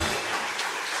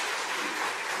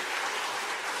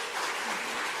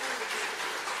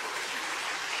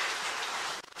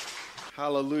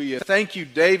Hallelujah. Thank you,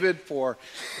 David, for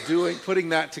putting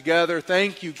that together.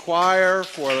 Thank you, choir,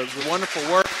 for the wonderful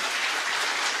work.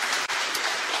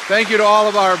 Thank you to all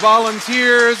of our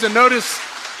volunteers. And notice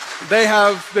they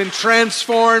have been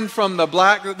transformed from the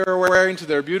black that they're wearing to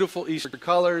their beautiful Easter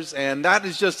colors. And that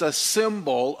is just a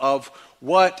symbol of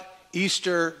what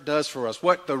Easter does for us,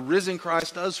 what the risen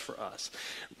Christ does for us.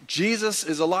 Jesus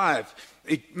is alive.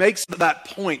 It makes that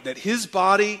point that his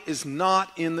body is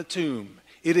not in the tomb.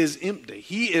 It is empty.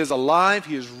 He is alive.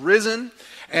 He is risen.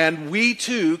 And we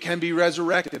too can be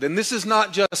resurrected. And this is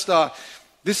not just a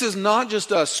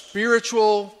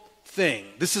spiritual thing.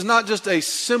 This is not just a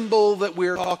symbol that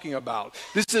we're talking about.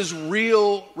 This is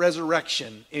real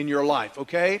resurrection in your life,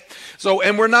 okay?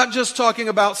 And we're not just talking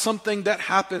about something that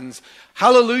happens.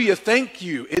 Hallelujah, thank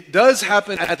you. It does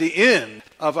happen at the end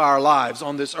of our lives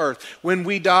on this earth. When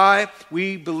we die,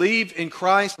 we believe in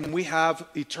Christ and we have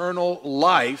eternal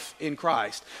life in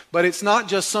Christ. But it's not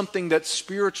just something that's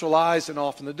spiritualized and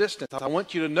off in the distance. I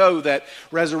want you to know that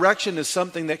resurrection is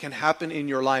something that can happen in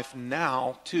your life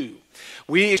now too.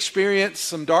 We experience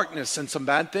some darkness and some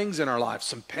bad things in our life,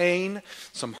 some pain,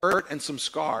 some hurt, and some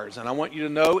scars. And I want you to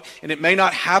know, and it may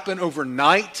not happen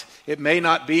overnight. It may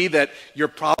not be that your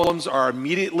problems are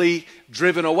immediately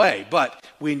driven away. But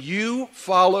when you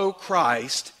follow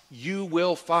Christ, you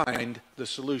will find the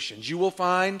solutions. You will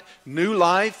find new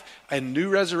life and new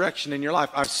resurrection in your life.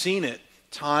 I've seen it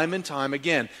time and time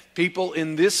again. People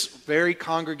in this very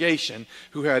congregation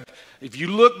who had, if you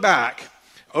look back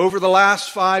over the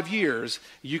last 5 years,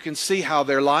 you can see how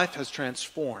their life has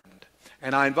transformed.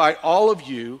 And I invite all of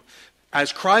you,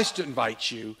 as Christ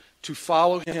invites you, to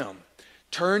follow him.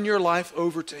 Turn your life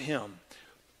over to him.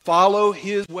 Follow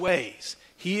his ways.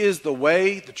 He is the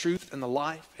way, the truth, and the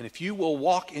life. And if you will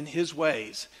walk in his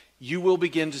ways, you will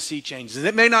begin to see changes. And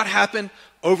it may not happen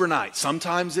overnight.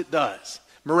 Sometimes it does.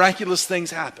 Miraculous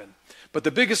things happen. But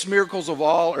the biggest miracles of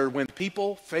all are when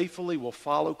people faithfully will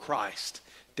follow Christ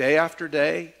day after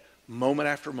day, moment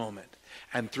after moment.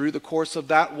 And through the course of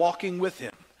that walking with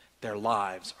him, their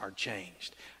lives are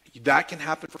changed. That can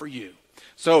happen for you.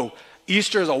 So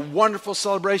Easter is a wonderful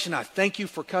celebration. I thank you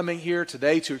for coming here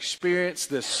today to experience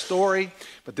this story.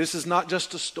 But this is not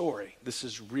just a story. This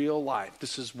is real life.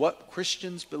 This is what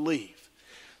Christians believe.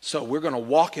 So we're going to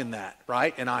walk in that,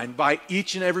 right? And I invite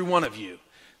each and every one of you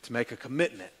to make a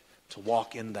commitment to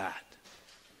walk in that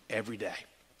every day.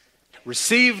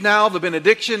 Receive now the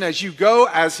benediction as you go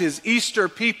as his Easter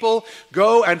people.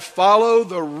 Go and follow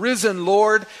the risen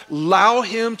Lord. Allow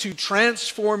him to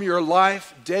transform your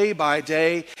life day by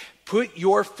day. Put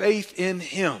your faith in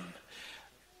him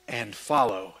and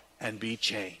follow and be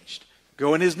changed.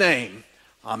 Go in his name.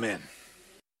 Amen.